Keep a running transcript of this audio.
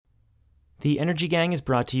The Energy Gang is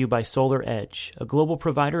brought to you by Solar Edge, a global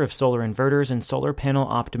provider of solar inverters and solar panel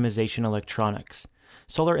optimization electronics.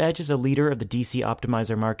 Solar Edge is a leader of the DC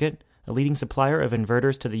optimizer market, a leading supplier of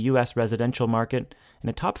inverters to the U.S. residential market, and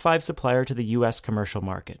a top 5 supplier to the U.S. commercial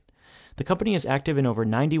market. The company is active in over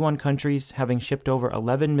 91 countries, having shipped over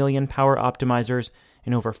 11 million power optimizers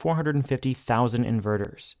and over 450,000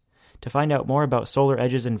 inverters. To find out more about Solar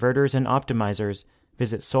Edge's inverters and optimizers,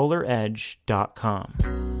 visit solaredge.com.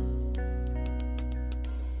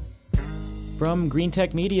 From Green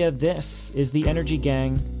Tech Media, this is The Energy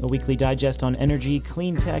Gang, a weekly digest on energy,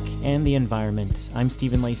 clean tech, and the environment. I'm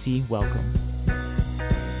Stephen Lacey. Welcome.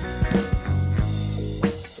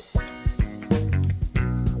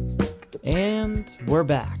 And we're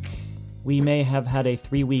back. We may have had a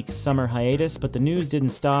 3-week summer hiatus, but the news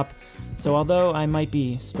didn't stop. So although I might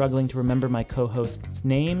be struggling to remember my co-hosts'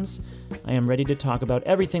 names, I am ready to talk about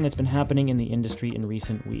everything that's been happening in the industry in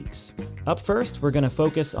recent weeks. Up first, we're going to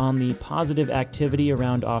focus on the positive activity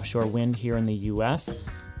around offshore wind here in the U.S.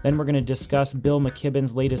 Then we're going to discuss Bill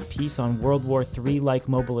McKibben's latest piece on World War III-like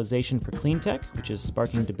mobilization for clean tech, which is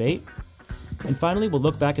sparking debate. And finally, we'll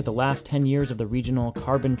look back at the last 10 years of the regional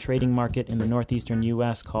carbon trading market in the northeastern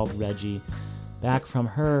U.S. called RGGI. Back from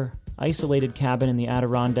her isolated cabin in the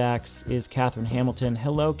Adirondacks is Catherine Hamilton.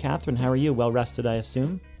 Hello, Catherine. How are you? Well rested, I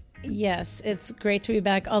assume? Yes, it's great to be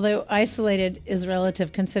back, although isolated is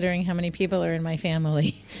relative considering how many people are in my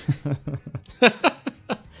family.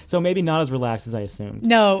 So maybe not as relaxed as I assumed.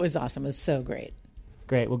 No, it was awesome. It was so great.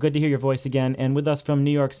 Great. Well, good to hear your voice again. And with us from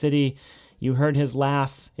New York City, you heard his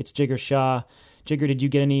laugh. It's Jigar Shah. Jigar, did you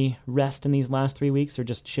get any rest in these last 3 weeks or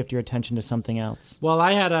just shift your attention to something else? Well,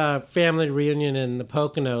 I had a family reunion in the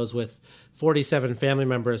Poconos with 47 family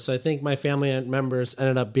members, so I think my family members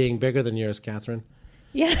ended up being bigger than yours, Catherine.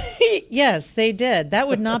 Yeah, yes, they did. That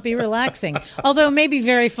would not be relaxing, although maybe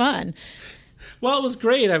very fun. Well, it was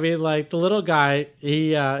great. I mean, like the little guy,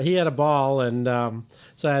 he had a ball, and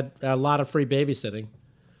so I had a lot of free babysitting.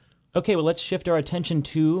 Okay, well, let's shift our attention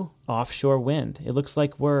to offshore wind. It looks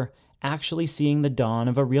like we're actually seeing the dawn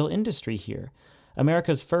of a real industry here.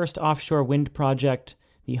 America's first offshore wind project,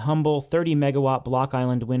 the humble 30-megawatt Block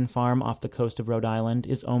Island wind farm off the coast of Rhode Island,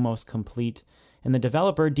 is almost complete, and the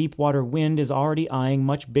developer, Deepwater Wind, is already eyeing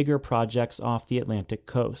much bigger projects off the Atlantic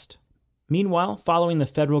coast. Meanwhile, following the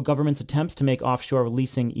federal government's attempts to make offshore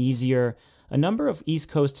leasing easier, a number of East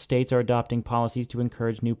Coast states are adopting policies to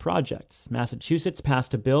encourage new projects. Massachusetts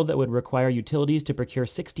passed a bill that would require utilities to procure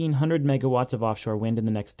 1,600 megawatts of offshore wind in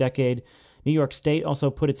the next decade. New York State also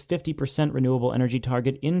put its 50% renewable energy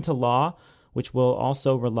target into law, which will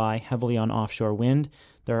also rely heavily on offshore wind.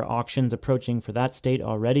 There are auctions approaching for that state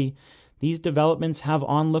already. These developments have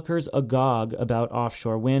onlookers agog about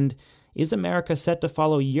offshore wind. Is America set to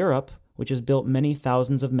follow Europe, which has built many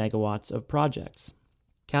thousands of megawatts of projects?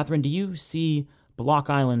 Catherine, do you see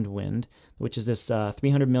Block Island Wind, which is this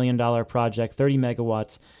 $300 million project, 30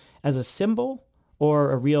 megawatts, as a symbol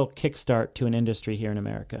or a real kickstart to an industry here in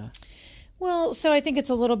America? Well, so I think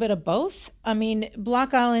it's a little bit of both. I mean,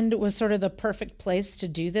 Block Island was sort of the perfect place to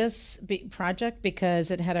do this project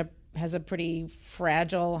because it has a pretty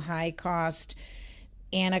fragile, high-cost,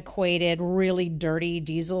 antiquated, really dirty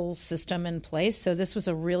diesel system in place. So this was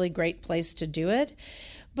a really great place to do it.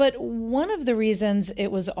 But one of the reasons it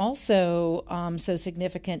was also so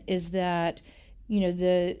significant is that, you know,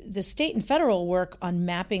 the state and federal work on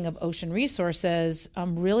mapping of ocean resources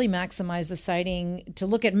really maximize the siting, to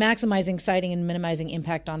look at maximizing siting and minimizing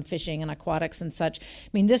impact on fishing and aquatics and such. I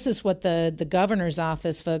mean, this is what the governor's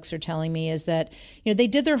office folks are telling me, is that, you know, they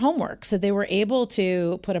did their homework. So they were able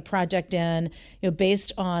to put a project in, you know,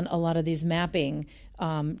 based on a lot of these mapping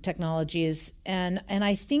technologies. And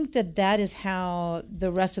I think that is how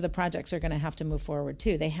the rest of the projects are going to have to move forward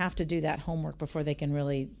too. They have to do that homework before they can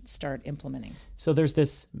really start implementing. So there's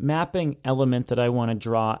this mapping element that I want to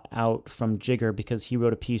draw out from Jigar, because he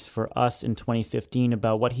wrote a piece for us in 2015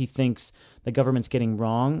 about what he thinks the government's getting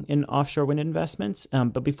wrong in offshore wind investments.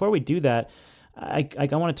 But before we do that, I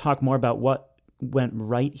want to talk more about what went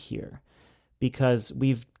right here, because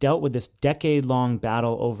we've dealt with this decade-long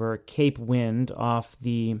battle over Cape Wind off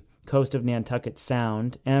the coast of Nantucket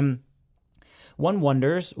Sound. And one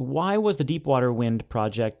wonders, why was the Deepwater Wind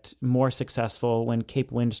project more successful when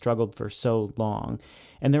Cape Wind struggled for so long?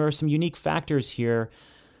 And there are some unique factors here.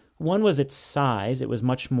 One was its size. It was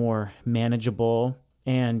much more manageable.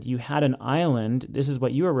 And you had an island. This is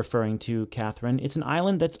what you were referring to, Catherine. It's an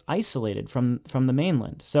island that's isolated from the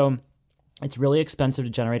mainland. So it's really expensive to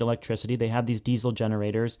generate electricity. They have these diesel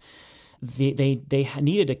generators. They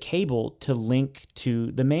needed a cable to link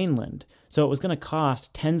to the mainland. So it was going to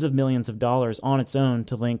cost tens of millions of dollars on its own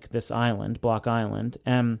to link this island, Block Island.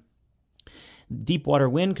 And Deepwater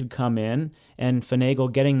Wind could come in and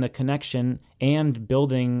finagle getting the connection and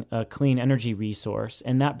building a clean energy resource.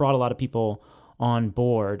 And that brought a lot of people on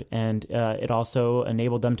board. And it also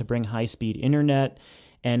enabled them to bring high-speed internet.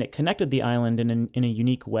 And it connected the island in a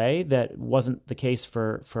unique way that wasn't the case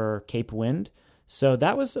for Cape Wind. So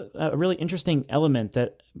that was a really interesting element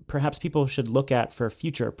that perhaps people should look at for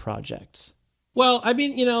future projects. Well, I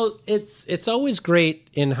mean, it's always great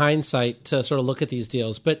in hindsight to sort of look at these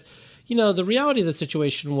deals. But, the reality of the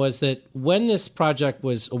situation was that when this project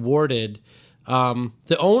was awarded,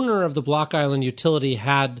 the owner of the Block Island utility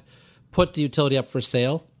had put the utility up for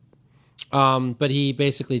sale. But he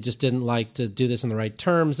basically just didn't like to do this in the right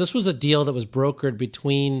terms. This was a deal that was brokered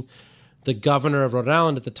between the governor of Rhode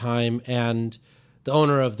Island at the time and the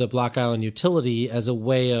owner of the Block Island utility as a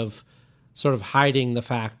way of sort of hiding the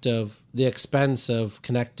fact of the expense of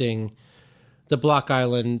connecting the Block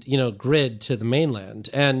Island, grid to the mainland.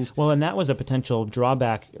 And that was a potential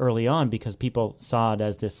drawback early on because people saw it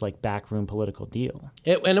as this like backroom political deal.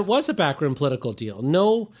 It was a backroom political deal.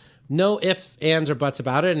 No ifs, ands, or buts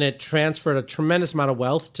about it, and it transferred a tremendous amount of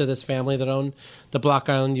wealth to this family that owned the Block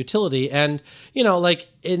Island utility. And, like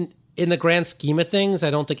in the grand scheme of things,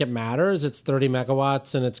 I don't think it matters. It's 30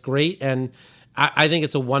 megawatts, and it's great. And I think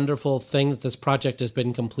it's a wonderful thing that this project has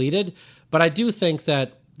been completed. But I do think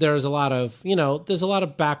that there's a lot of, there's a lot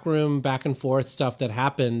of backroom, back and forth stuff that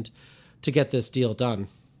happened to get this deal done.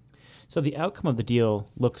 So the outcome of the deal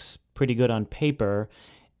looks pretty good on paper.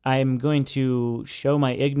 I'm going to show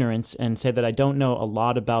my ignorance and say that I don't know a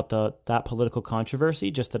lot about that political controversy,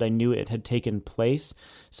 just that I knew it had taken place.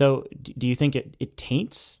 So do you think it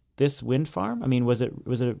taints this wind farm? I mean, was it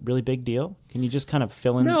a really big deal? Can you just kind of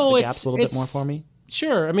fill in the gaps a little bit more for me?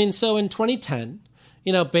 Sure. I mean, so in 2010,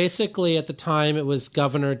 basically at the time it was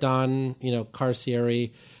Governor Don,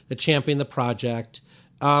 Carcieri that championed the project.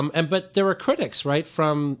 But there were critics, right,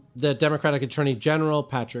 from the Democratic Attorney General,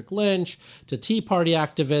 Patrick Lynch, to Tea Party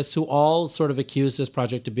activists who all sort of accused this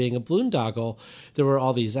project of being a boondoggle. There were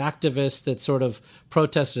all these activists that sort of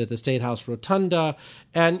protested at the State House Rotunda.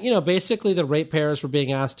 And, basically the ratepayers were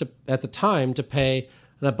being asked at the time to pay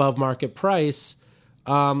an above market price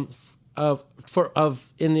in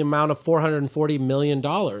the amount of $440 million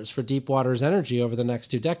for Deepwater's energy over the next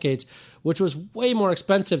 2 decades, which was way more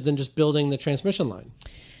expensive than just building the transmission line.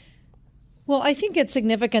 Well, I think it's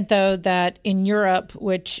significant, though, that in Europe,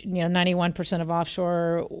 which 91% of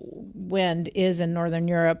offshore wind is in Northern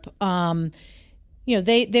Europe,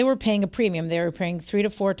 they were paying a premium. They were paying 3 to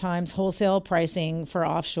 4 times wholesale pricing for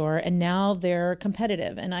offshore, and now they're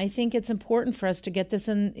competitive. And I think it's important for us to get this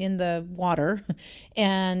in the water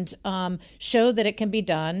and show that it can be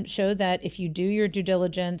done, show that if you do your due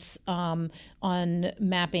diligence on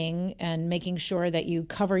mapping and making sure that you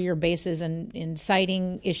cover your bases in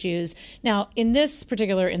siting issues. Now, in this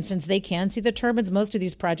particular instance, they can see the turbines. Most of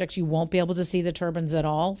these projects, you won't be able to see the turbines at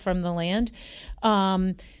all from the land.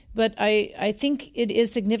 But I think it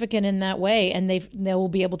is significant in that way, and they will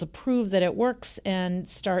be able to prove that it works and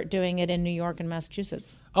start doing it in New York and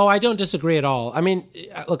Massachusetts. Oh, I don't disagree at all. I mean,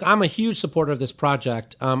 look, I'm a huge supporter of this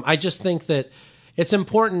project. I just think that it's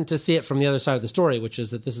important to see it from the other side of the story, which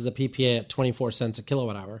is that this is a PPA at 24 cents a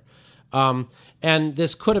kilowatt hour. And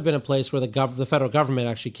this could have been a place where the federal government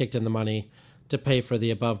actually kicked in the money to pay for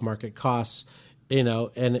the above market costs, and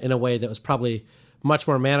in a way that was probably much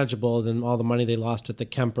more manageable than all the money they lost at the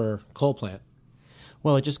Kemper coal plant.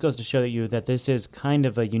 Well, it just goes to show you that this is kind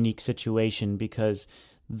of a unique situation because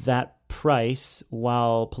that price,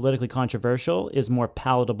 while politically controversial, is more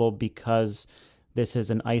palatable because this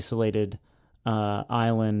is an isolated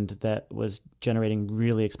island that was generating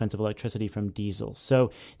really expensive electricity from diesel.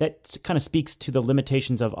 So that kind of speaks to the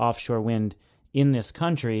limitations of offshore wind in this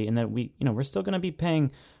country, and that we're still going to be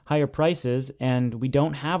paying higher prices, and we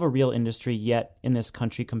don't have a real industry yet in this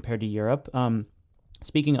country compared to Europe.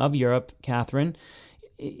 Speaking of Europe, Catherine,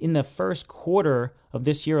 in the first quarter of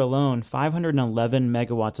this year alone, 511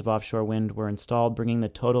 megawatts of offshore wind were installed, bringing the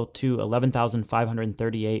total to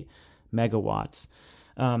 11,538 megawatts.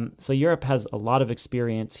 So Europe has a lot of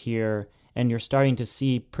experience here, and you're starting to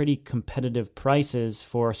see pretty competitive prices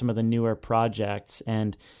for some of the newer projects,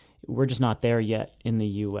 and we're just not there yet in the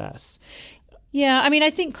U.S. Yeah, I mean,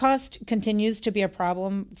 I think cost continues to be a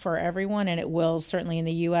problem for everyone, and it will certainly in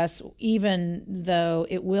the U.S., even though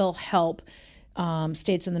it will help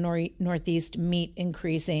states in the Northeast meet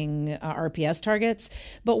increasing RPS targets.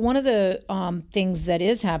 But one of the things that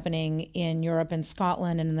is happening in Europe and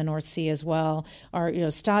Scotland and in the North Sea as well are,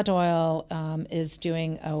 Statoil is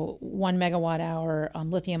doing a 1 megawatt hour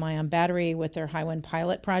lithium ion battery with their Hywind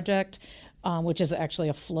pilot project, which is actually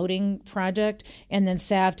a floating project. And then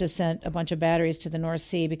Saft has sent a bunch of batteries to the North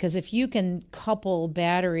Sea, because if you can couple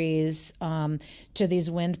batteries to these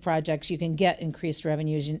wind projects, you can get increased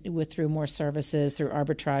revenues through more services, through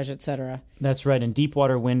arbitrage, et cetera. That's right. And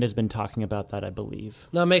Deepwater Wind has been talking about that, I believe.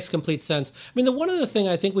 No, it makes complete sense. I mean, the one other thing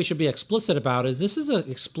I think we should be explicit about is this is an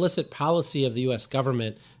explicit policy of the U.S.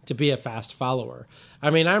 government to be a fast follower. I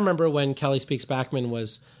mean, I remember when Kelly Speaks Backman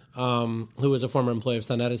was who was a former employee of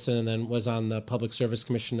SunEdison and then was on the Public Service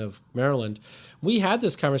Commission of Maryland. We had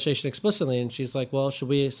this conversation explicitly, and she's like, well, should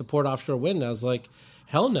we support offshore wind? And I was like,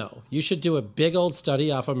 hell no. You should do a big old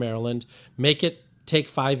study off of Maryland, make it take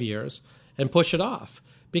 5 years, and push it off.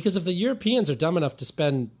 Because if the Europeans are dumb enough to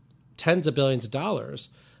spend tens of billions of dollars,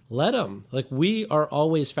 let them. Like, we are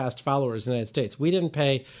always fast followers in the United States. We didn't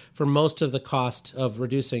pay for most of the cost of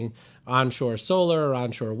reducing onshore solar or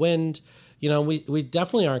onshore wind. We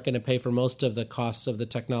definitely aren't going to pay for most of the costs of the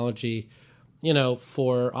technology,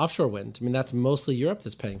 for offshore wind. I mean, that's mostly Europe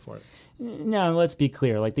that's paying for it. No, let's be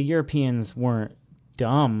clear. Like, the Europeans weren't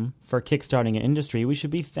dumb for kickstarting an industry. We should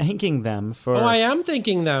be thanking them for... Oh, I am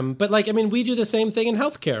thanking them. But, we do the same thing in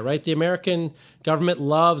healthcare, right? The American government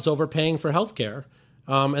loves overpaying for healthcare.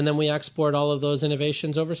 And then we export all of those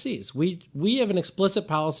innovations overseas. We have an explicit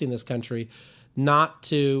policy in this country not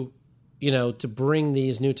to... to bring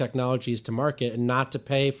these new technologies to market and not to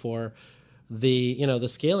pay for the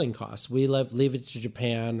scaling costs. We leave it to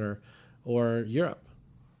Japan or Europe.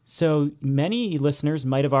 So many listeners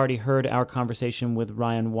might have already heard our conversation with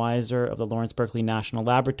Ryan Weiser of the Lawrence Berkeley National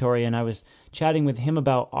Laboratory, and I was chatting with him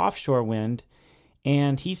about offshore wind,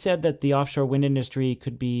 and he said that the offshore wind industry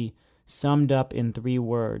could be summed up in 3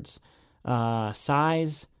 words: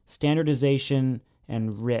 size, standardization,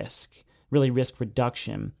 and risk, really risk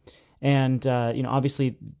reduction. And,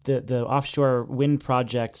 obviously the offshore wind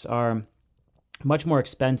projects are much more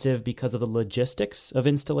expensive because of the logistics of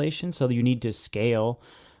installation. So you need to scale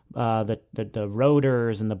the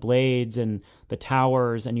rotors and the blades and the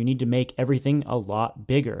towers, and you need to make everything a lot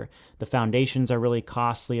bigger. The foundations are really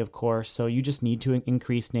costly, of course. So you just need to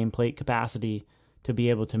increase nameplate capacity to be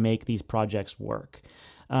able to make these projects work.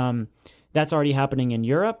 That's already happening in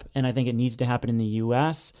Europe, and I think it needs to happen in the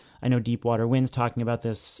U.S. I know Deepwater Wind's talking about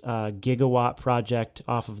this gigawatt project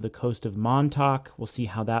off of the coast of Montauk. We'll see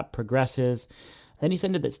how that progresses. Then he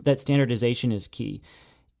said that standardization is key.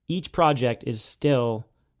 Each project is still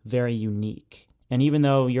very unique. And even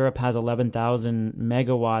though Europe has 11,000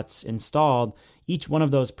 megawatts installed, each one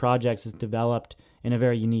of those projects is developed in a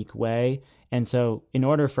very unique way. And so in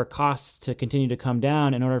order for costs to continue to come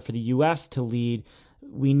down, in order for the U.S. to lead,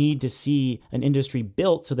 we need to see an industry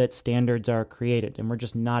built so that standards are created, and we're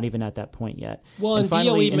just not even at that point yet. Well, and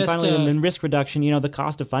finally, in risk reduction, the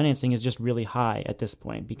cost of financing is just really high at this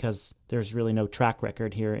point because there's really no track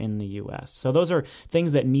record here in the U.S. So those are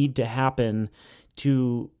things that need to happen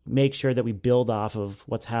to make sure that we build off of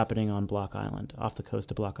what's happening on Block Island, off the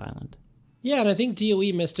coast of Block Island. Yeah, and I think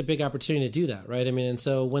DOE missed a big opportunity to do that, right? I mean, and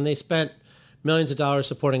so when they spent millions of dollars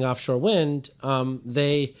supporting offshore wind,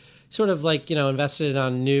 they sort of invested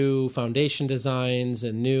on new foundation designs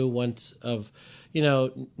and new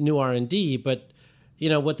R&D. But,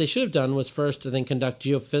 what they should have done was first, I think, conduct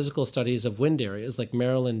geophysical studies of wind areas like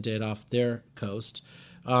Maryland did off their coast,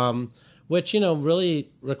 which, really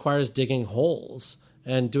requires digging holes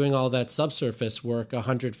and doing all that subsurface work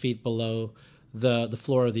 100 feet below the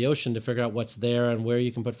floor of the ocean to figure out what's there and where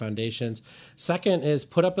you can put foundations. Second is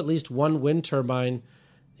put up at least one wind turbine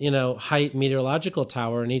height meteorological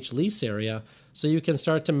tower in each lease area so you can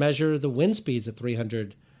start to measure the wind speeds at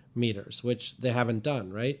 300 meters, which they haven't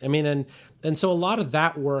done, right? I mean, and so a lot of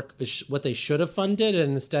that work is what they should have funded,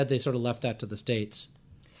 and instead they sort of left that to the states.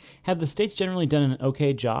 Have the states generally done an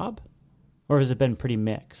okay job, or has it been pretty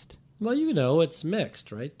mixed? Well, it's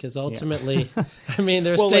mixed, right? Because ultimately, yeah. I mean,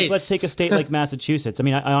 there's states. States. Let's take a state like Massachusetts. I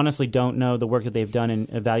mean, I honestly don't know the work that they've done in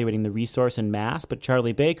evaluating the resource in Mass, but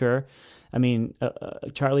Charlie Baker,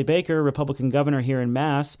 Republican governor here in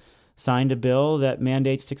Mass, signed a bill that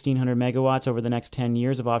mandates 1,600 megawatts over the next 10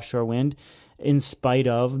 years of offshore wind, in spite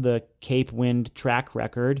of the Cape Wind track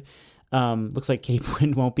record. Looks like Cape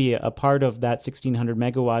Wind won't be a part of that 1,600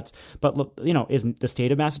 megawatts. But isn't the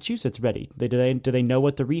state of Massachusetts ready? Do they know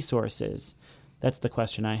what the resource is? That's the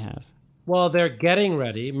question I have. Well, they're getting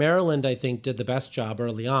ready. Maryland, I think, did the best job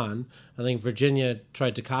early on. I think Virginia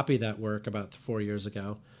tried to copy that work about 4 years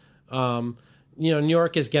ago. New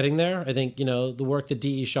York is getting there. I think, the work that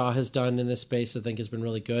D.E. Shaw has done in this space, I think, has been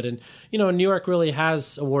really good. And, New York really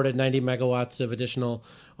has awarded 90 megawatts of additional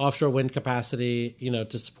offshore wind capacity,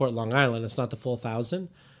 to support Long Island. It's not the full 1,000,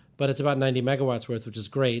 but it's about 90 megawatts worth, which is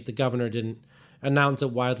great. The governor didn't announce it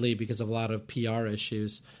widely because of a lot of PR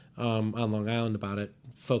issues on Long Island about it.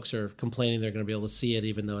 Folks are complaining they're going to be able to see it,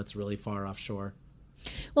 even though it's really far offshore.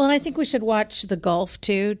 Well, and I think we should watch the Gulf,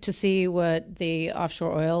 too, to see what the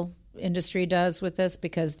offshore oil industry does with this,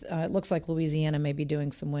 because it looks like Louisiana may be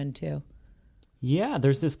doing some wind, too. Yeah,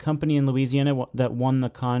 there's this company in Louisiana that won the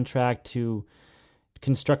contract to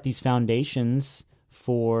construct these foundations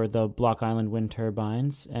for the Block Island wind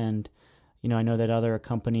turbines. And, I know that other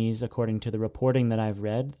companies, according to the reporting that I've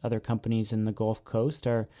read, other companies in the Gulf Coast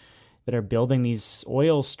that are building these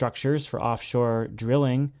oil structures for offshore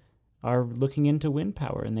drilling are looking into wind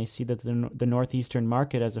power, and they see that the northeastern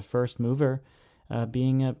market as a first mover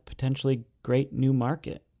being a potentially great new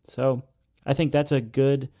market. So I think that's a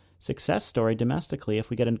good success story domestically. If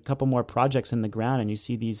we get a couple more projects in the ground and you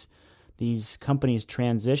see these companies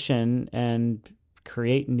transition and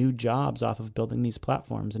create new jobs off of building these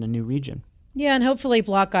platforms in a new region. Yeah, and hopefully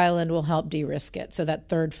Block Island will help de-risk it. So that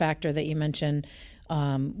third factor that you mentioned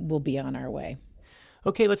will be on our way.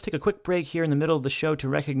 Okay, let's take a quick break here in the middle of the show to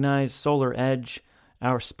recognize Solar Edge,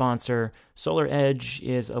 our sponsor. Solar Edge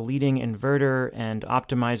is a leading inverter and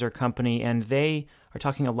optimizer company, and they are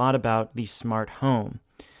talking a lot about the smart home.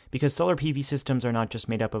 Because solar PV systems are not just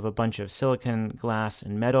made up of a bunch of silicon, glass,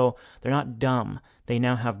 and metal. They're not dumb. They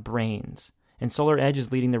now have brains. And Solar Edge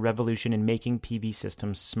is leading the revolution in making PV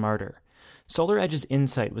systems smarter. Solar Edge's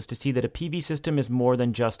insight was to see that a PV system is more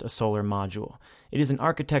than just a solar module. It is an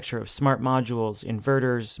architecture of smart modules,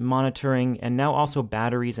 inverters, monitoring, and now also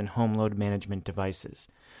batteries and home load management devices.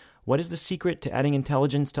 What is the secret to adding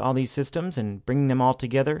intelligence to all these systems and bringing them all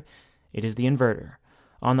together? It is the inverter.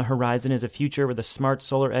 On the horizon is a future where the smart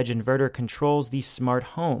Solar Edge inverter controls the smart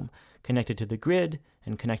home, connected to the grid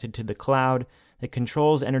and connected to the cloud, that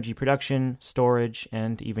controls energy production, storage,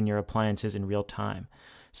 and even your appliances in real time.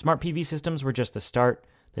 Smart PV systems were just the start.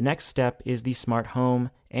 The next step is the smart home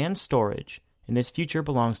and storage, and this future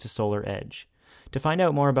belongs to Solar Edge. To find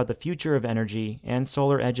out more about the future of energy and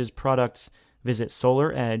Solar Edge's products, visit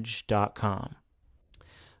solaredge.com.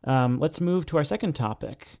 Let's move to our second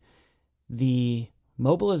topic, the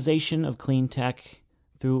mobilization of clean tech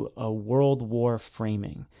through a world war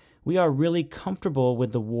framing. We are really comfortable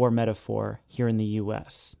with the war metaphor here in the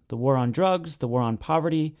U.S. The war on drugs, the war on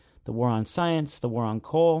poverty, the war on science, the war on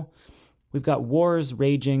coal. We've got wars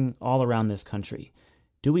raging all around this country.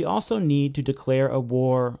 Do we also need to declare a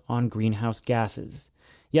war on greenhouse gases?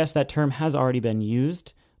 Yes, that term has already been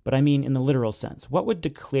used, but I mean in the literal sense. What would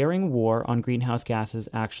declaring war on greenhouse gases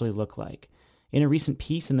actually look like? In a recent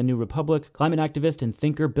piece in the New Republic, climate activist and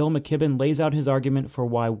thinker Bill McKibben lays out his argument for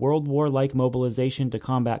why World War-like mobilization to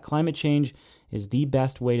combat climate change is the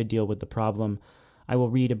best way to deal with the problem. I will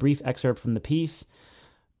read a brief excerpt from the piece.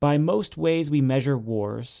 By most ways we measure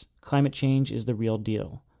wars, climate change is the real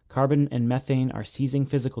deal. Carbon and methane are seizing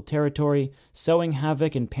physical territory, sowing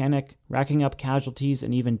havoc and panic, racking up casualties,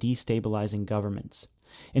 and even destabilizing governments.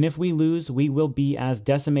 And if we lose, we will be as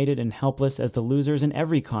decimated and helpless as the losers in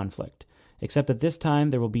every conflict, except that this time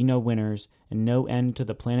there will be no winners and no end to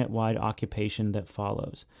the planet-wide occupation that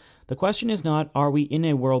follows. The question is not, are we in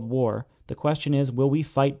a world war? The question is, will we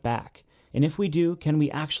fight back? And if we do, can we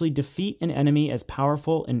actually defeat an enemy as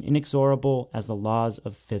powerful and inexorable as the laws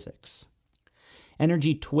of physics?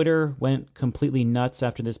 Energy Twitter went completely nuts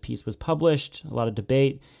after this piece was published. A lot of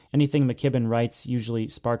debate. Anything McKibben writes usually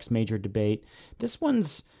sparks major debate. This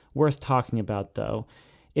one's worth talking about, though.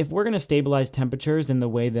 If we're going to stabilize temperatures in the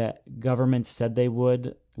way that governments said they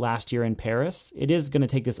would last year in Paris, it is going to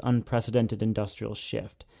take this unprecedented industrial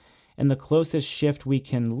shift. And the closest shift we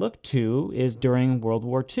can look to is during World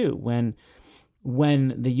War II,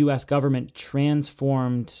 when the U.S. government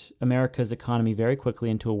transformed America's economy very quickly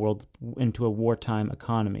into a wartime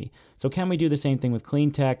economy. So can we do the same thing with clean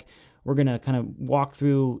tech? We're going to kind of walk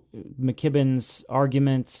through McKibben's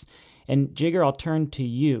arguments. And Jigger, I'll turn to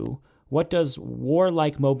you. What does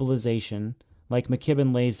warlike mobilization, like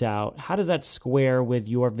McKibben lays out, how does that square with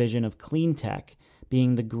your vision of clean tech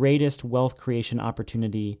being the greatest wealth creation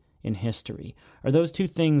opportunity in history? Are those two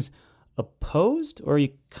things opposed, or are you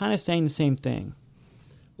kind of saying the same thing?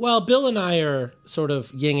 Well, Bill and I are sort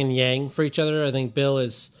of yin and yang for each other. I think Bill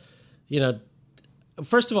is,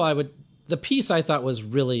 first of all, the piece I thought was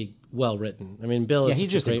really well written. I mean, Bill is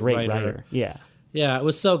he's just a great writer. Yeah, it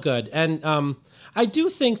was so good. And I do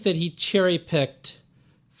think that he cherry-picked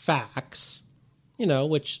facts,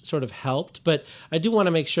 which sort of helped. But I do want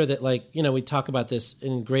to make sure that, we talk about this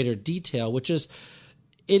in greater detail, which is,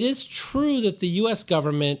 it is true that the U.S.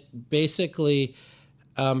 government basically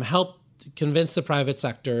helped convince the private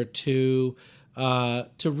sector to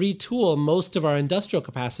retool most of our industrial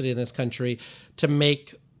capacity in this country to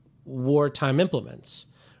make wartime implements,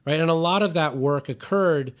 right? And a lot of that work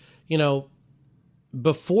occurred,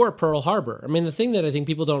 before Pearl Harbor. I mean, the thing that I think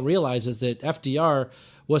people don't realize is that FDR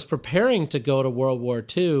was preparing to go to World War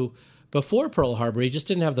II before Pearl Harbor. He just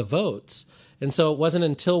didn't have the votes. And so it wasn't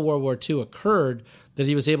until World War II occurred that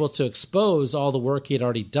he was able to expose all the work he had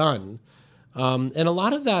already done. And a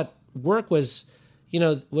lot of that work was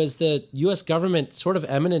the U.S. government sort of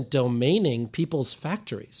eminent domaining people's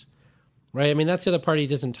factories, right? I mean, that's the other part he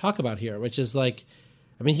doesn't talk about here, which is the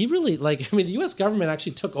U.S. government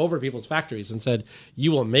actually took over people's factories and said,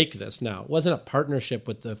 you will make this now. It wasn't a partnership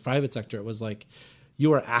with the private sector. It was like,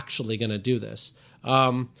 you are actually going to do this.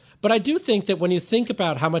 But I do think that when you think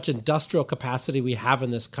about how much industrial capacity we have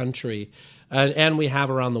in this country and we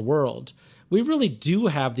have around the world, we really do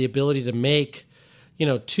have the ability to make,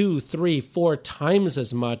 2, 3, 4 times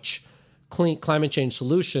as much climate change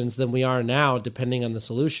solutions than we are now, depending on the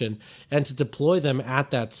solution, and to deploy them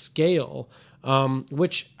at that scale,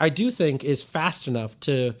 which I do think is fast enough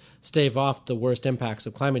to stave off the worst impacts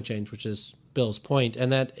of climate change, which is Bill's point,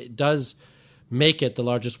 and that it does make it the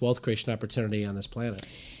largest wealth creation opportunity on this planet.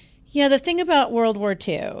 Yeah, the thing about World War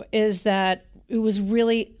II is that it was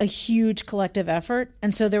really a huge collective effort.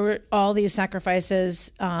 And so there were all these sacrifices,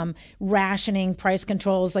 rationing, price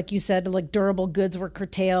controls, like you said, like durable goods were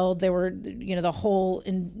curtailed. There were, the whole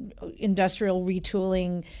industrial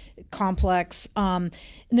retooling complex. And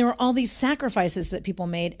there were all these sacrifices that people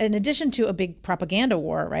made, in addition to a big propaganda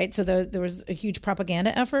war, right? So there was a huge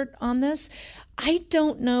propaganda effort on this. I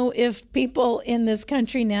don't know if people in this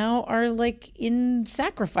country now are like in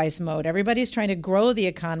sacrifice mode. Everybody's trying to grow the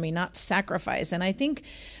economy, not sacrifice. And I think,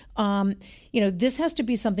 this has to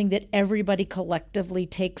be something that everybody collectively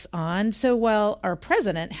takes on. So while our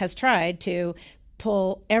president has tried to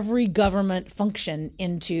pull every government function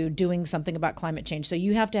into doing something about climate change. So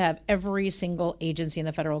you have to have every single agency in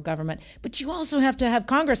the federal government, but you also have to have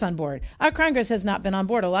Congress on board. Our Congress has not been on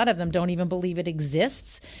board. A lot of them don't even believe it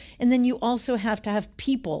exists. And then you also have to have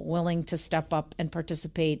people willing to step up and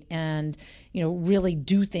participate and, really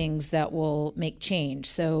do things that will make change.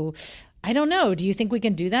 So I don't know. Do you think we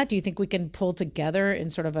can do that? Do you think we can pull together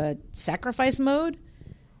in sort of a sacrifice mode?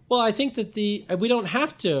 Well, I think that we don't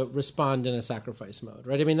have to respond in a sacrifice mode,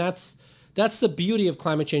 right? I mean, that's the beauty of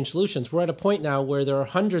climate change solutions. We're at a point now where there are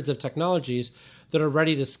hundreds of technologies that are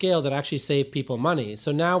ready to scale that actually save people money.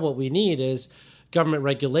 So now what we need is government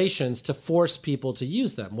regulations to force people to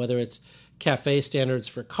use them, whether it's CAFE standards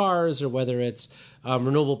for cars or whether it's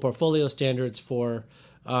renewable portfolio standards for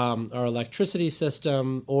our electricity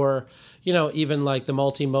system, or even like the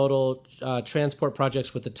multimodal transport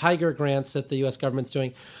projects with the Tiger grants that the U.S. government's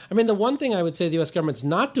doing. I mean, the one thing I would say the U.S. government's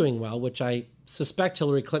not doing well, which I suspect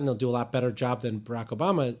Hillary Clinton will do a lot better job than Barack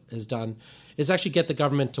Obama has done, is actually get the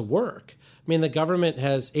government to work. I mean, the government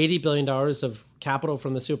has $80 billion of capital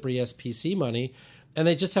from the Super ESPC money, and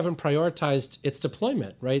they just haven't prioritized its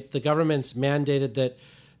deployment, right? The government's mandated that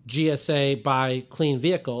GSA buy clean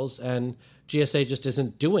vehicles, and GSA just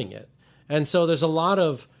isn't doing it. And so there's a lot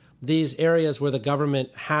of these areas where the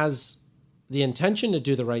government has the intention to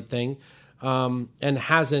do the right thing and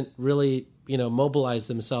hasn't really, mobilized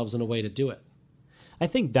themselves in a way to do it. I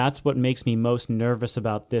think that's what makes me most nervous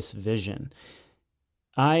about this vision.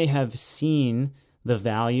 I have seen the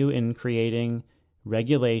value in creating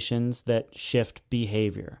regulations that shift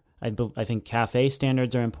behavior. I think CAFE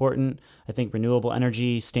standards are important. I think renewable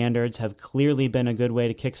energy standards have clearly been a good way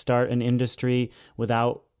to kickstart an industry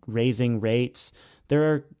without raising rates.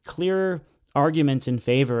 There are clear arguments in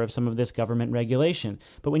favor of some of this government regulation.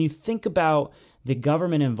 But when you think about the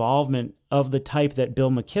government involvement of the type that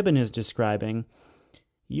Bill McKibben is describing,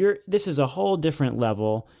 this is a whole different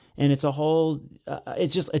level, and it's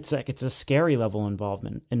a scary level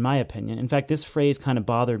involvement, in my opinion. In fact, this phrase kind of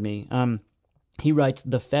bothered me. He writes,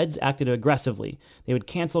 the feds acted aggressively. They would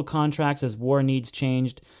cancel contracts as war needs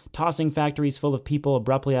changed, tossing factories full of people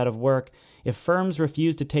abruptly out of work. If firms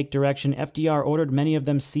refused to take direction, FDR ordered many of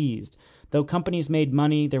them seized. Though companies made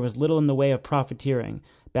money, there was little in the way of profiteering.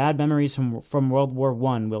 Bad memories from World War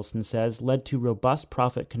I, Wilson says, led to robust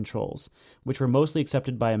profit controls, which were mostly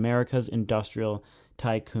accepted by America's industrial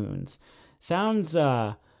tycoons. Sounds,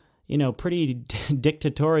 pretty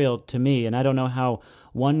dictatorial to me, and I don't know how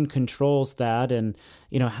one controls that, and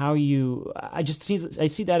I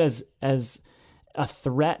see that as a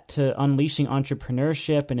threat to unleashing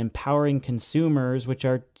entrepreneurship and empowering consumers, which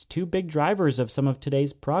are two big drivers of some of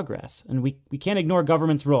today's progress. And we can't ignore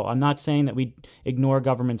government's role. I'm not saying that we ignore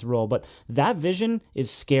government's role, but that vision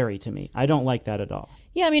is scary to me. I don't like that at all.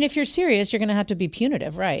 Yeah, I mean, if you're serious, you're going to have to be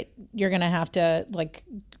punitive, right? You're going to have to, like,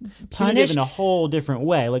 punish. Punitive in a whole different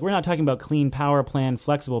way. Like, we're not talking about clean power plan,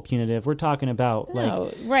 flexible punitive. We're talking about,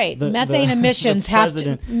 right. Methane emissions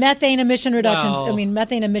methane emission reductions. Well, I mean,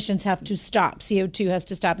 methane emissions have to stop. CO2 has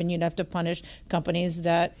to stop, and you'd have to punish companies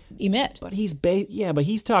that emit. But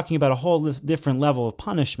he's talking about a whole different level of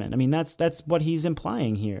punishment. I mean, that's what he's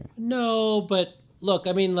implying here. No, but look,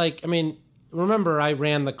 I mean, remember, I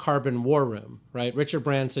ran the carbon war room, right? Richard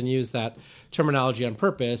Branson used that terminology on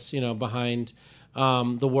purpose, behind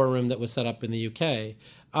the war room that was set up in the UK.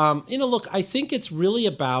 Look, I think it's really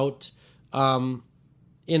about,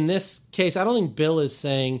 in this case, I don't think Bill is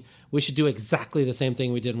saying we should do exactly the same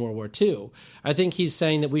thing we did in World War II. I think he's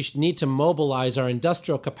saying that we need to mobilize our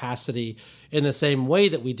industrial capacity in the same way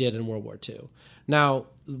that we did in World War II. Now,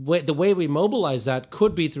 the way we mobilize that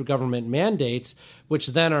could be through government mandates, which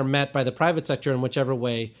then are met by the private sector in whichever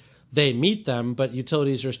way they meet them, but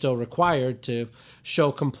utilities are still required to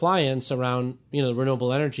show compliance around,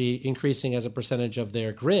 renewable energy increasing as a percentage of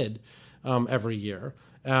their grid every year.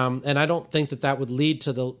 And I don't think that would lead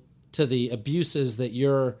to the abuses that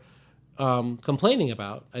you're complaining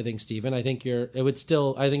about. I think, Stephen, I think it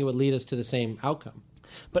would lead us to the same outcome.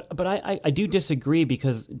 But I do disagree,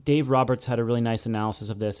 because Dave Roberts had a really nice analysis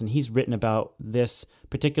of this, and he's written about this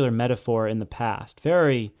particular metaphor in the past.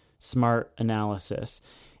 Very smart analysis.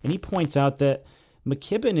 And he points out that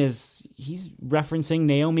McKibben he's referencing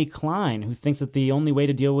Naomi Klein, who thinks that the only way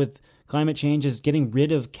to deal with climate change is getting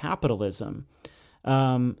rid of capitalism.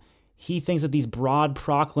 He thinks that these broad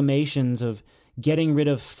proclamations of getting rid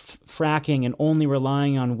of fracking and only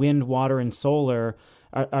relying on wind, water, and solar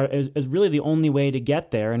is really the only way to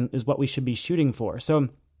get there, and is what we should be shooting for. So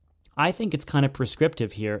I think it's kind of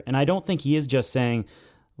prescriptive here, and I don't think he is just saying,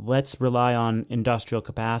 let's rely on industrial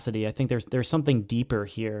capacity. I think there's something deeper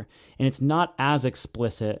here, and it's not as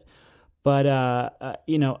explicit. But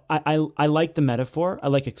I like the metaphor. I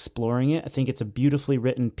like exploring it. I think it's a beautifully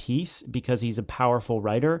written piece because he's a powerful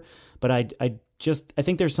writer. But I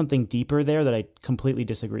think there's something deeper there that I completely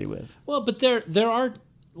disagree with. Well, but there are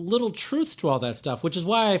little truths to all that stuff, which is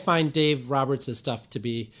why I find Dave Roberts' stuff to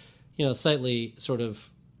be, slightly sort of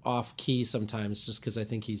off key sometimes, just because I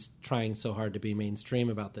think he's trying so hard to be mainstream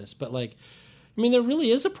about this. But there really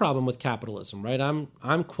is a problem with capitalism, right?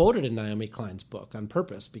 I'm quoted in Naomi Klein's book on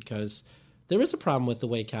purpose because there is a problem with the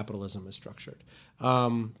way capitalism is structured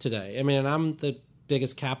today. And I'm the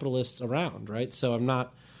biggest capitalist around, right? So I'm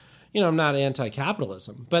not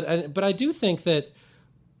anti-capitalism, but I do think that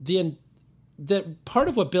that part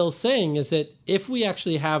of what Bill's saying is that if we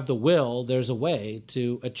actually have the will, there's a way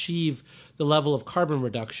to achieve the level of carbon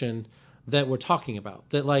reduction that we're talking about.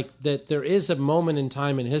 That there is a moment in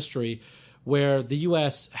time in history where the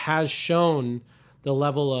U.S. has shown the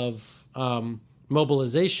level of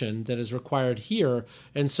mobilization that is required here.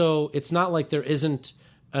 And so it's not like there isn't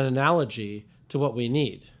an analogy to what we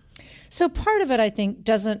need. So part of it, I think,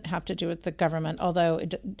 doesn't have to do with the government, although,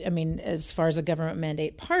 as far as a government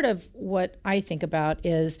mandate, part of what I think about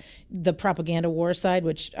is the propaganda war side,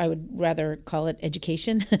 which I would rather call it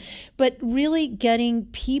education, but really getting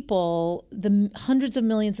people, the hundreds of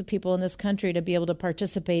millions of people in this country, to be able to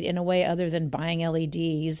participate in a way other than buying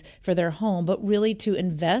LEDs for their home, but really to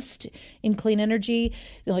invest in clean energy,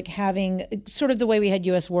 like having sort of the way we had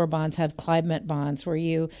U.S. war bonds, have climate bonds, where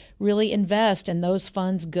you really invest and those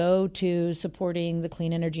funds go to supporting the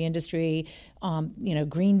clean energy industry,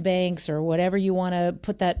 green banks or whatever you want to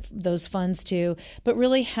put those funds to, but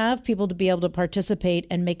really have people to be able to participate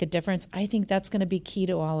and make a difference. I think that's going to be key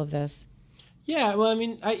to all of this. Yeah, well,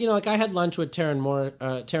 I had lunch with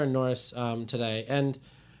Taryn Norris today, and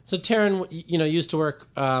so Taryn, used to work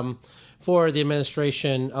for the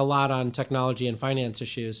administration a lot on technology and finance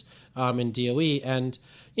issues in DOE, and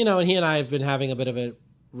and he and I have been having a bit of a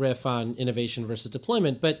riff on innovation versus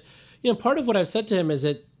deployment, but part of what I've said to him is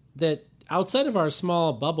that outside of our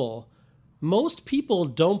small bubble, most people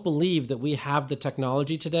don't believe that we have the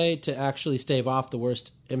technology today to actually stave off the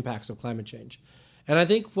worst impacts of climate change. And I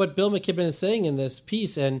think what Bill McKibben is saying in this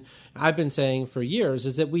piece, and I've been saying for years,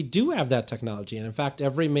 is that we do have that technology. And in fact,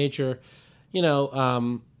 every major,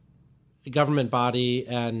 government body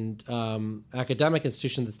and academic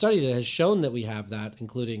institution that studied it has shown that we have that,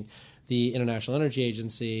 including the International Energy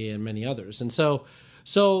Agency and many others. And so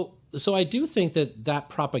I do think that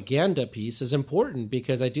propaganda piece is important,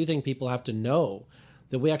 because I do think people have to know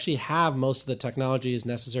that we actually have most of the technologies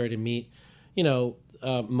necessary to meet,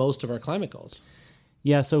 most of our climate goals.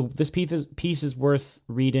 Yeah, so this piece is worth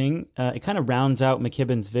reading. It kind of rounds out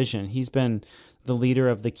McKibben's vision. He's been the leader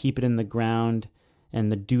of the Keep It in the Ground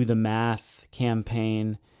and the Do the Math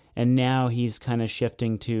campaign, and now he's kind of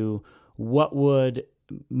shifting to what would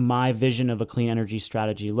my vision of a clean energy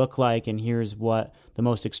strategy look like, and here's what the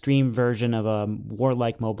most extreme version of a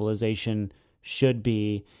warlike mobilization should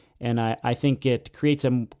be. And I think it creates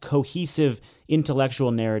a cohesive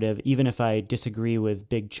intellectual narrative, even if I disagree with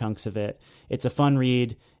big chunks of it. It's a fun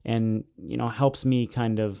read and, helps me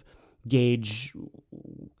kind of gauge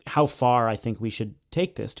how far I think we should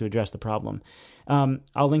take this to address the problem.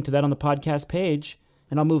 I'll link to that on the podcast page.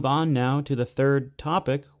 And I'll move on now to the third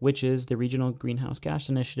topic, which is the Regional Greenhouse Gas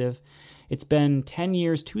Initiative. It's been 10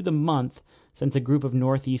 years to the month since a group of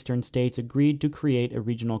northeastern states agreed to create a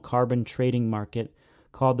regional carbon trading market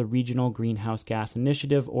called the Regional Greenhouse Gas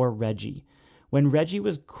Initiative, or RGGI. When RGGI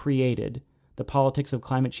was created, the politics of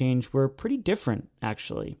climate change were pretty different,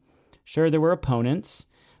 actually. Sure, there were opponents,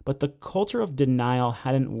 but the culture of denial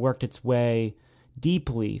hadn't worked its way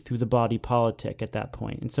deeply through the body politic at that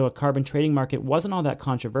point. And so a carbon trading market wasn't all that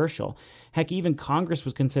controversial. Heck, even Congress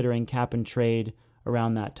was considering cap and trade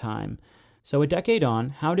around that time. So a decade on,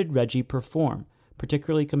 how did RGGI perform,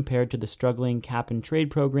 particularly compared to the struggling cap and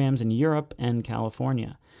trade programs in Europe and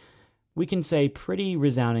California? We can say pretty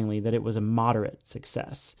resoundingly that it was a moderate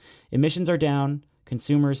success. Emissions are down,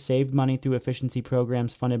 consumers saved money through efficiency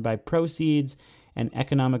programs funded by proceeds, and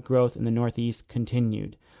economic growth in the Northeast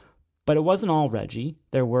continued. But it wasn't all RGGI.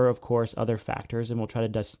 There were, of course, other factors, and we'll try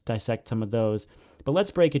to dissect some of those. But let's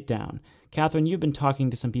break it down. Catherine, you've been talking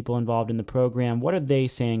to some people involved in the program. What are they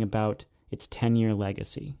saying about its 10-year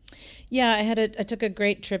legacy? Yeah, I took a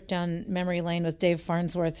great trip down memory lane with Dave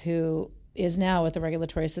Farnsworth, who is now with the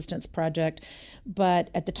Regulatory Assistance Project, but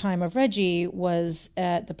at the time of RGGI was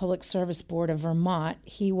at the Public Service Board of Vermont.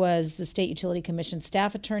 He was the State Utility Commission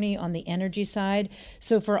staff attorney on the energy side.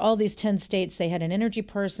 So for all these 10 states, they had an energy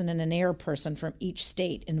person and an air person from each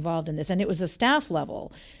state involved in this. And it was a staff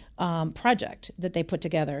level project that they put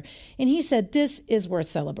together. And he said, this is worth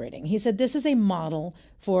celebrating. He said, this is a model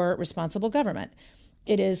for responsible government.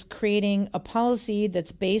 It is creating a policy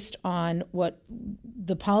that's based on what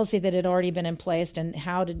the policy that had already been in place and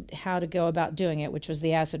how to go about doing it, which was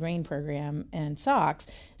the acid rain program and SOX.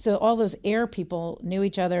 So all those air people knew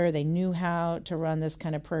each other. They knew how to run this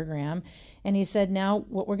kind of program. And he said, now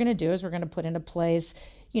what we're going to do is we're going to put into place,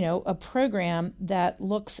 a program that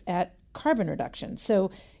looks at carbon reduction.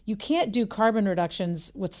 So you can't do carbon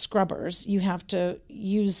reductions with scrubbers. You have to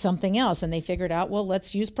use something else. And they figured out, well,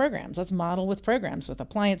 let's use programs. Let's model with programs, with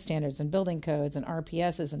appliance standards and building codes and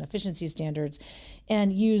RPSs and efficiency standards,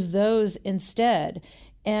 and use those instead.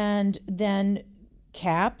 And then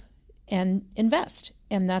cap and invest.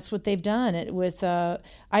 And that's what they've done with,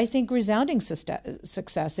 I think, resounding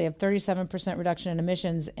success. They have 37% reduction in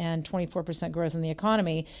emissions and 24% growth in the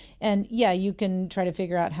economy. And yeah, you can try to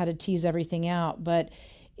figure out how to tease everything out, but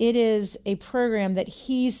it is a program that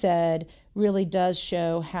he said really does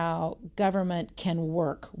show how government can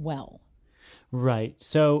work well. Right.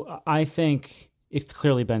 So I think it's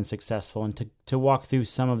clearly been successful. And to walk through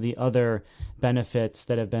some of the other benefits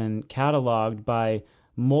that have been cataloged by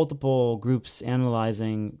multiple groups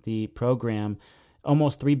analyzing the program,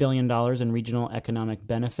 almost $3 billion in regional economic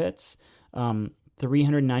benefits,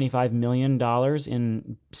 $395 million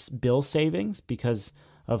in bill savings because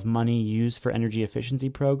of money used for energy efficiency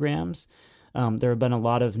programs. There have been a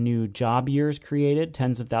lot of new job years created,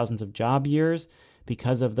 tens of thousands of job years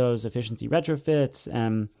because of those efficiency retrofits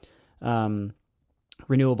and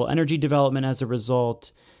renewable energy development as a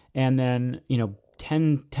result. And then,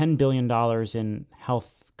 $10 billion in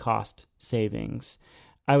health cost savings.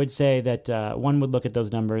 I would say that one would look at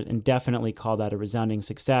those numbers and definitely call that a resounding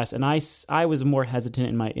success. And I was more hesitant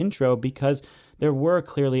in my intro because there were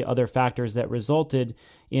clearly other factors that resulted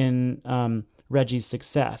in RGGI's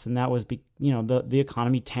success. And that was, the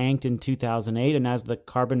economy tanked in 2008. And as the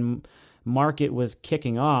carbon market was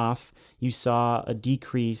kicking off, you saw a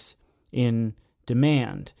decrease in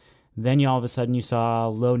demand. Then all of a sudden you saw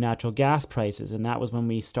low natural gas prices, and that was when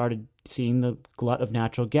we started seeing the glut of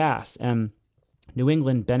natural gas. And New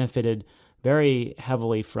England benefited very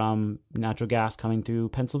heavily from natural gas coming through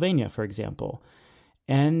Pennsylvania, for example.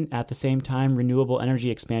 And at the same time, renewable energy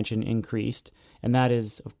expansion increased, and that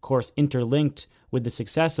is, of course, interlinked with the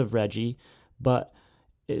success of RGGI, but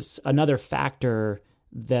it's another factor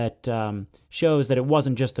that shows that it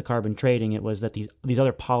wasn't just the carbon trading, it was that these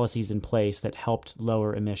other policies in place that helped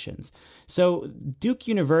lower emissions. So Duke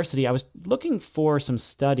University, I was looking for some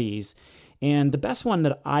studies, And the best one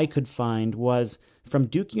that I could find was from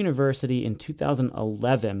Duke University in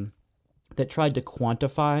 2011 that tried to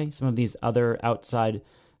quantify some of these other outside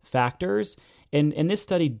factors. And this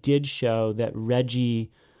study did show that RGGI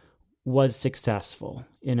was successful.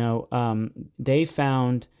 They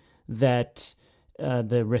found that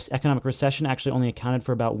the economic recession actually only accounted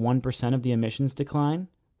for about 1% of the emissions decline.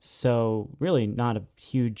 So really not a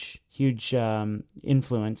huge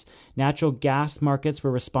influence. Natural gas markets were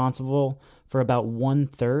responsible for about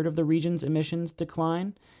 1/3 of the region's emissions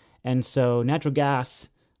decline. And so natural gas,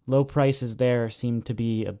 low prices there seem to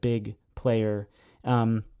be a big player.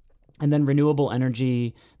 And then renewable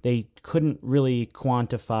energy, they couldn't really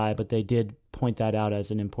quantify, but they did point that out as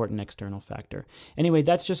an important external factor. Anyway,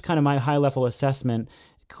 that's just kind of my high-level assessment.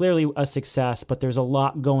 Clearly a success, but there's a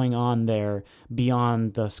lot going on there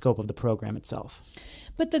beyond the scope of the program itself.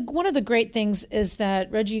 But one of the great things is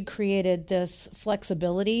that RGGI created this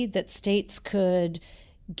flexibility that states could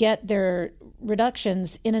get their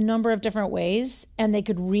reductions in a number of different ways, and they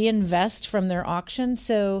could reinvest from their auction.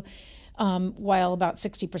 So while about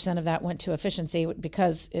 60% of that went to efficiency,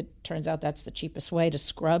 because it turns out that's the cheapest way to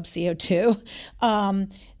scrub CO2,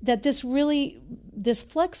 that this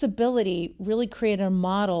flexibility really created a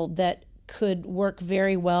model that could work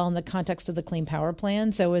very well in the context of the Clean Power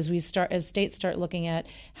Plan. So as states start looking at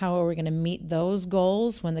how are we going to meet those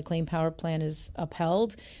goals when the Clean Power Plan is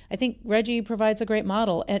upheld, I think RGGI provides a great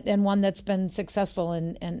model and one that's been successful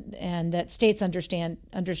and that states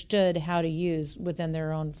understood how to use within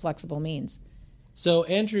their own flexible means. So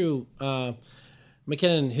Andrew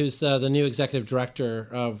McKinnon, who's the new executive director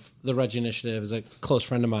of the RGGI initiative, is a close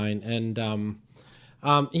friend of mine, and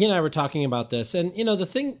he and I were talking about this, and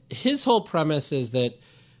his whole premise is that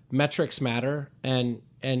metrics matter, and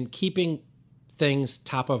keeping things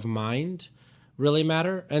top of mind really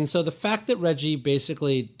matter. And so the fact that RGGI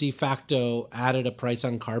basically de facto added a price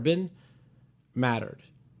on carbon mattered,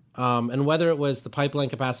 and whether it was the pipeline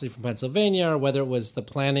capacity from Pennsylvania or whether it was the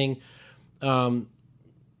planning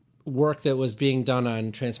work that was being done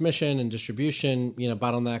on transmission and distribution,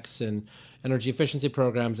 bottlenecks and energy efficiency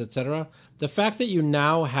programs, et cetera. The fact that you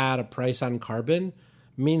now had a price on carbon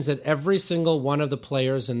means that every single one of the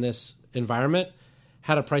players in this environment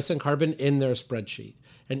had a price on carbon in their spreadsheet.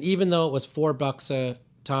 And even though it was $4 a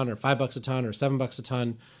ton or $5 a ton or $7 a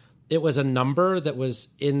ton, it was a number that was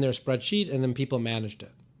in their spreadsheet, and then people managed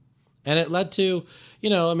it. And it led to,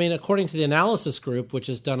 according to the analysis group, which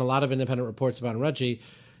has done a lot of independent reports about RGGI,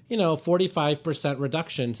 45%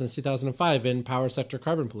 reduction since 2005 in power sector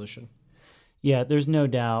carbon pollution. Yeah, there's no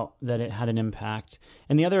doubt that it had an impact.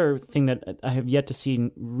 And the other thing that I have yet to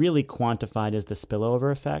see really quantified is the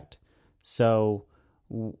spillover effect. So,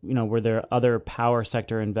 were there other power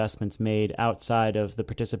sector investments made outside of the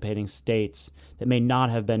participating states that may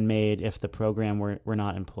not have been made if the program were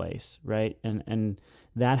not in place, right? And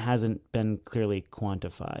that hasn't been clearly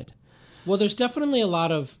quantified. Well, there's definitely a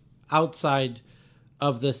lot of outside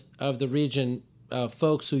of the region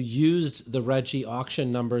folks who used the RGGI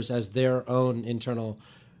auction numbers as their own internal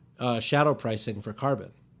shadow pricing for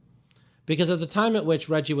carbon, because at the time at which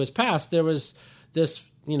RGGI was passed, there was this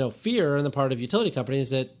fear on the part of utility companies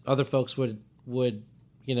that other folks would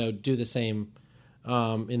do the same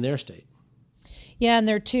in their state. Yeah, and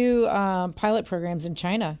there are two pilot programs in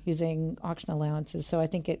China using auction allowances, so I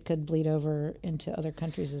think it could bleed over into other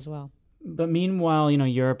countries as well. But meanwhile,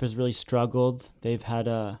 Europe has really struggled. They've had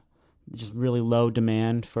a just really low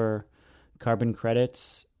demand for carbon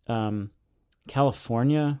credits.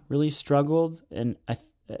 California really struggled, and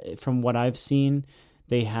from what I've seen,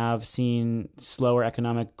 they have seen slower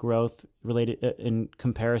economic growth related in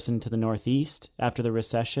comparison to the Northeast after the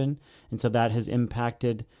recession, and so that has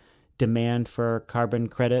impacted demand for carbon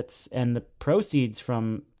credits. And the proceeds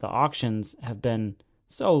from the auctions have been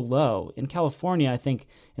so low. In California, I think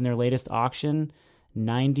in their latest auction,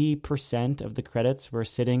 90% of the credits were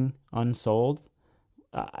sitting unsold.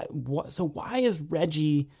 So why is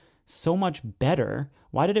RGGI so much better?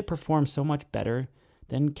 Why did it perform so much better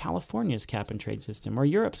than California's cap and trade system or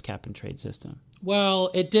Europe's cap and trade system? Well,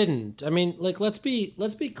 it didn't. I mean, let's be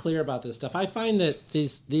clear about this stuff. I find that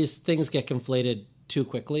these things get conflated too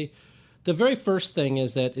quickly. The very first thing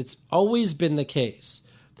is that it's always been the case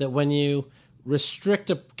that when you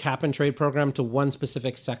restrict a cap and trade program to one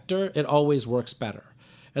specific sector, it always works better.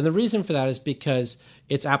 And the reason for that is because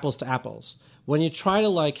it's apples to apples. When you try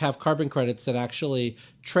to have carbon credits that actually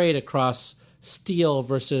trade across steel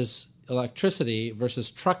versus electricity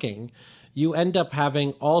versus trucking, you end up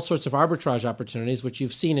having all sorts of arbitrage opportunities, which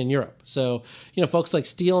you've seen in Europe. So, folks like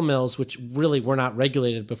steel mills, which really were not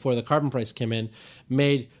regulated before the carbon price came in,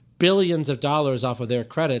 made billions of dollars off of their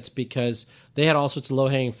credits because they had all sorts of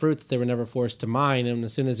low-hanging fruit that they were never forced to mine. And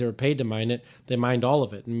as soon as they were paid to mine it, they mined all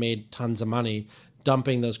of it and made tons of money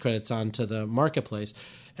dumping those credits onto the marketplace.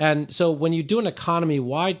 And so when you do an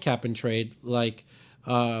economy-wide cap and trade like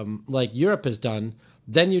Europe has done,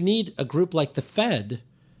 then you need a group like the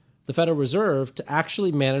Federal Reserve, to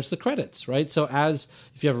actually manage the credits, right? So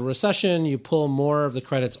if you have a recession, you pull more of the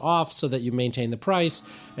credits off so that you maintain the price.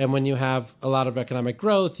 And when you have a lot of economic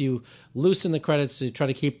growth, you loosen the credits to try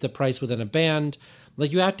to keep the price within a band.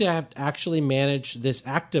 Like, you have to actually manage this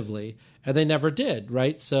actively, and they never did,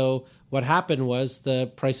 right? So what happened was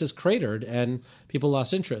the prices cratered and people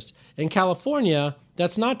lost interest. In California,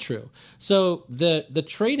 that's not true. So the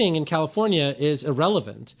trading in California is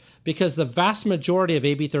irrelevant because the vast majority of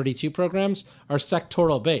AB 32 programs are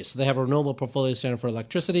sectoral based. So they have a renewable portfolio standard for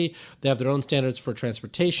electricity. They have their own standards for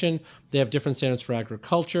transportation. They have different standards for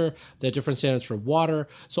agriculture. They have different standards for water.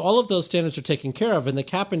 So all of those standards are taken care of. And the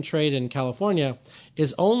cap and trade in California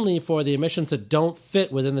is only for the emissions that don't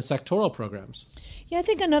fit within the sectoral programs. Yeah, I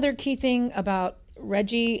think another key thing about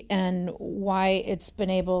RGGI and why it's been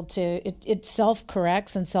able to, it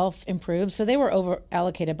self-corrects and self-improves. So they were over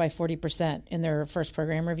allocated by 40% in their first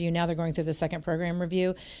program review. Now they're going through the second program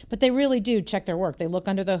review, but they really do check their work. They look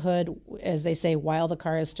under the hood, as they say, while the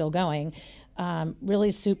car is still going,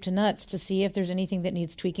 really soup to nuts to see if there's anything that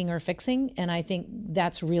needs tweaking or fixing. And I think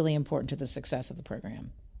that's really important to the success of the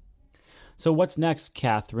program. So what's next,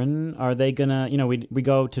 Catherine? Are they going to, we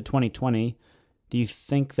go to 2020. Do you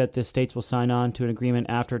think that the states will sign on to an agreement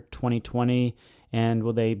after 2020, and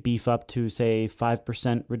will they beef up to, say,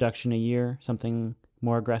 5% reduction a year, something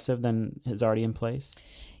more aggressive than is already in place?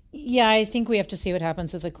 Yeah, I think we have to see what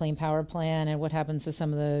happens with the Clean Power Plan and what happens with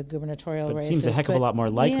some of the gubernatorial races. It seems a heck of a lot more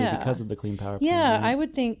likely because of the Clean Power Plan. Yeah, right?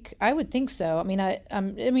 I would think so. I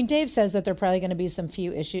mean, Dave says that there are probably going to be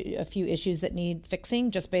a few issues that need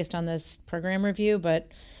fixing just based on this program review,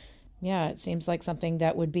 but yeah, it seems like something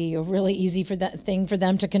that would be a really easy thing for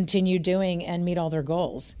them to continue doing and meet all their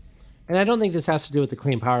goals. And I don't think this has to do with the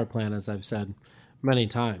Clean Power Plan, as I've said many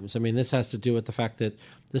times. I mean, this has to do with the fact that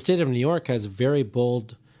the state of New York has very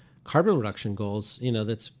bold carbon reduction goals,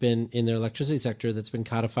 that's been in their electricity sector that's been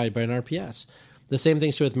codified by an RPS. The same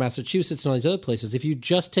thing's true with Massachusetts and all these other places. If you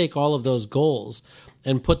just take all of those goals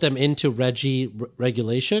and put them into RGGI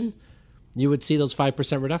regulation, you would see those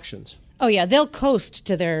 5% reductions. Oh yeah, they'll coast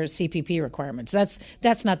to their CPP requirements.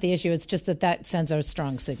 That's not the issue. It's just that sends a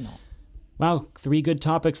strong signal. Wow, 3 good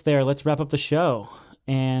topics there. Let's wrap up the show.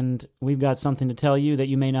 And we've got something to tell you that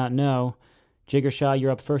you may not know. Jigar Shah,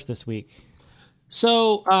 you're up first this week.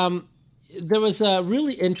 So there was a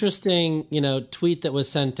really interesting, tweet that was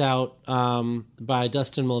sent out by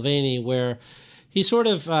Dustin Mulvaney where he sort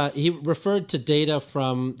of he referred to data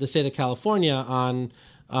from the state of California on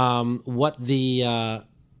what the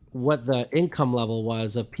income level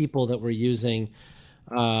was of people that were using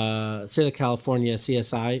state of California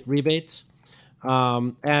CSI rebates.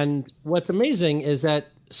 And what's amazing is that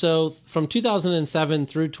so from 2007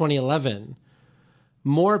 through 2011,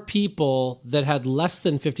 more people that had less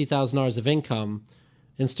than $50,000 of income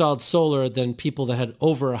installed solar than people that had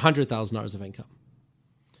over $100,000 of income.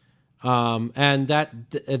 And that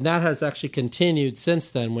has actually continued since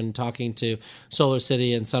then when talking to Solar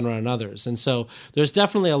City and Sunrun and others. And so there's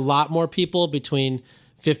definitely a lot more people between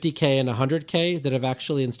 50K and 100K that have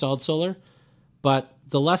actually installed solar, but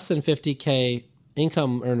the less than 50K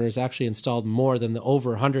income earners actually installed more than the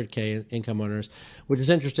over 100K income earners, which is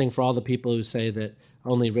interesting for all the people who say that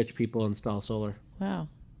only rich people install solar. Wow,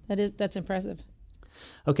 that's impressive.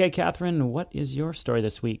 Okay, Catherine, what is your story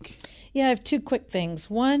this week? Yeah, I have 2 quick things.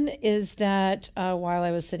 One is that while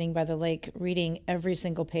I was sitting by the lake reading every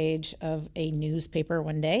single page of a newspaper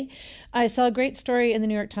one day, I saw a great story in the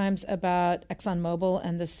New York Times about ExxonMobil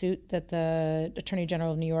and the suit that the Attorney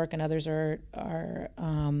General of New York and others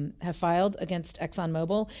have filed against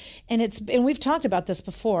ExxonMobil. And we've talked about this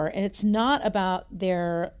before, and it's not about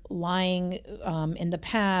their lying in the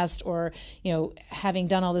past or, having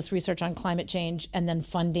done all this research on climate change and then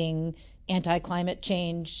funding anti-climate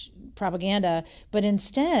change propaganda, but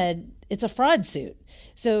instead it's a fraud suit.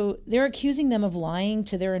 So they're accusing them of lying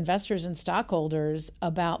to their investors and stockholders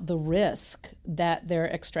about the risk that their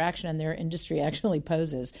extraction and their industry actually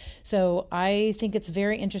poses. So I think it's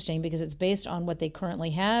very interesting because it's based on what they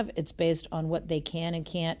currently have. It's based on what they can and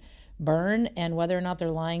can't burn and whether or not they're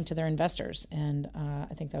lying to their investors. And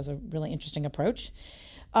I think that was a really interesting approach.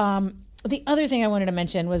 The other thing I wanted to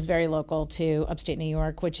mention was very local to upstate New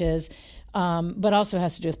York, which is but also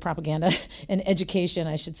has to do with propaganda and education,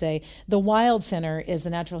 I should say. The Wild Center is the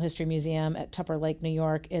Natural History Museum at Tupper Lake, New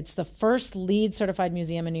York. It's the first LEED certified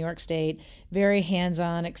museum in New York State, very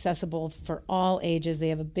hands-on, accessible for all ages. They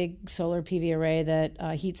have a big solar PV array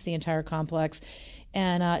that heats the entire complex.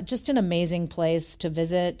 And just an amazing place to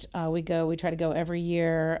visit. We try to go every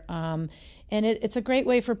year. And it's a great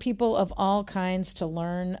way for people of all kinds to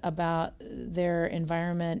learn about their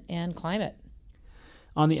environment and climate.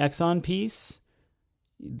 On the Exxon piece,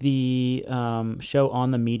 the show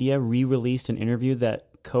On the Media re-released an interview that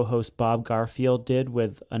co-host Bob Garfield did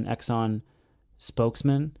with an Exxon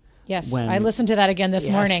spokesman. Yes, I listened to that again this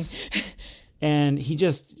morning. And he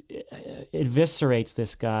just eviscerates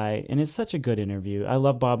this guy, and it's such a good interview. I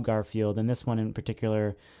love Bob Garfield, and this one in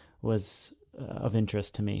particular was of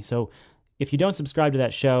interest to me. So if you don't subscribe to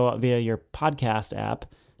that show via your podcast app,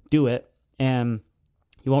 do it, and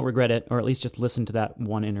you won't regret it, or at least just listen to that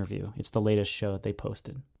one interview. It's the latest show that they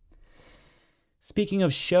posted. Speaking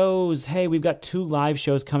of shows, hey, we've got 2 live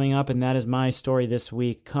shows coming up, and that is my story this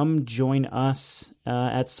week. Come join us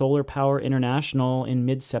at Solar Power International in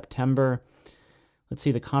mid-September. Let's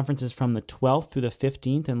see, the conference is from the 12th through the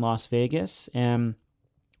 15th in Las Vegas, and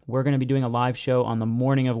we're going to be doing a live show on the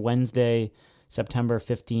morning of Wednesday, September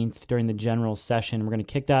 15th during the general session. We're going to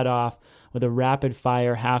kick that off with a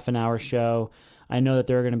rapid-fire half-an-hour show. I know that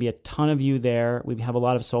there are going to be a ton of you there. We have a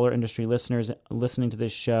lot of solar industry listeners listening to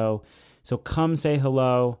this show, so come say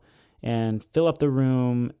hello and fill up the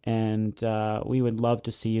room, and we would love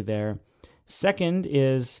to see you there. Second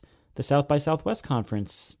is the South by Southwest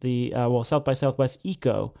conference, the South by Southwest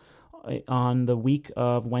Eco, on the week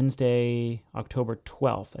of Wednesday, October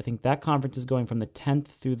 12th. I think that conference is going from the 10th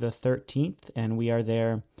through the 13th, and we are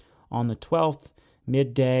there on the 12th,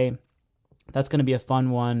 midday. That's going to be a fun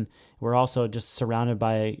one. We're also just surrounded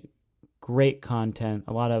by great content,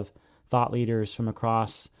 a lot of thought leaders from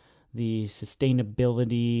across the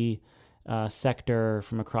sustainability sector,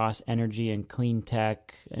 from across energy and clean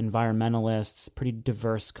tech, environmentalists, pretty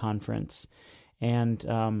diverse conference. And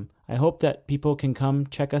I hope that people can come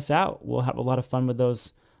check us out. We'll have a lot of fun with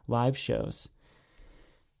those live shows.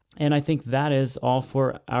 And I think that is all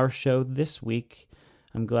for our show this week.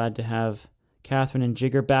 I'm glad to have Catherine and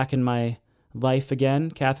Jigger back in my life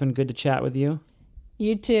again. Catherine, good to chat with you.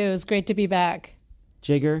 You too. It's great to be back.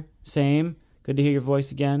 Jigger, same. Good to hear your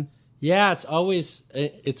voice again. Yeah, it's always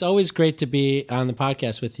great to be on the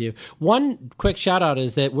podcast with you. One quick shout out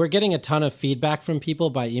is that we're getting a ton of feedback from people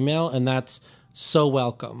by email, and that's so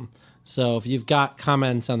welcome. So if you've got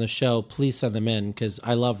comments on the show, please send them in, because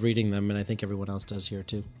I love reading them, and I think everyone else does here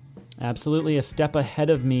too. Absolutely. A step ahead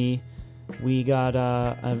of me, we got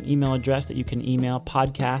an email address that you can email,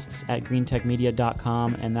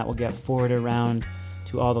 podcasts@greentechmedia.com, and that will get forwarded around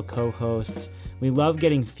to all the co-hosts. We love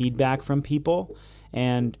getting feedback from people.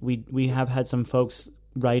 And we have had some folks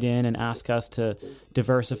write in and ask us to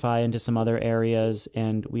diversify into some other areas,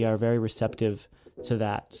 and we are very receptive to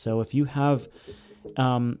that. So if you have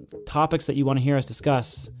topics that you want to hear us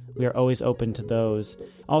discuss, we are always open to those.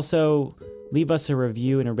 Also, leave us a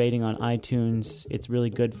review and a rating on iTunes. It's really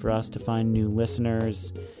good for us to find new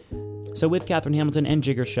listeners. So with Catherine Hamilton and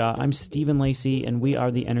Jigger Shaw, I'm Stephen Lacey, and we are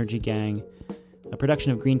the Energy Gang, a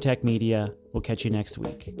production of Green Tech Media. We'll catch you next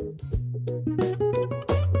week.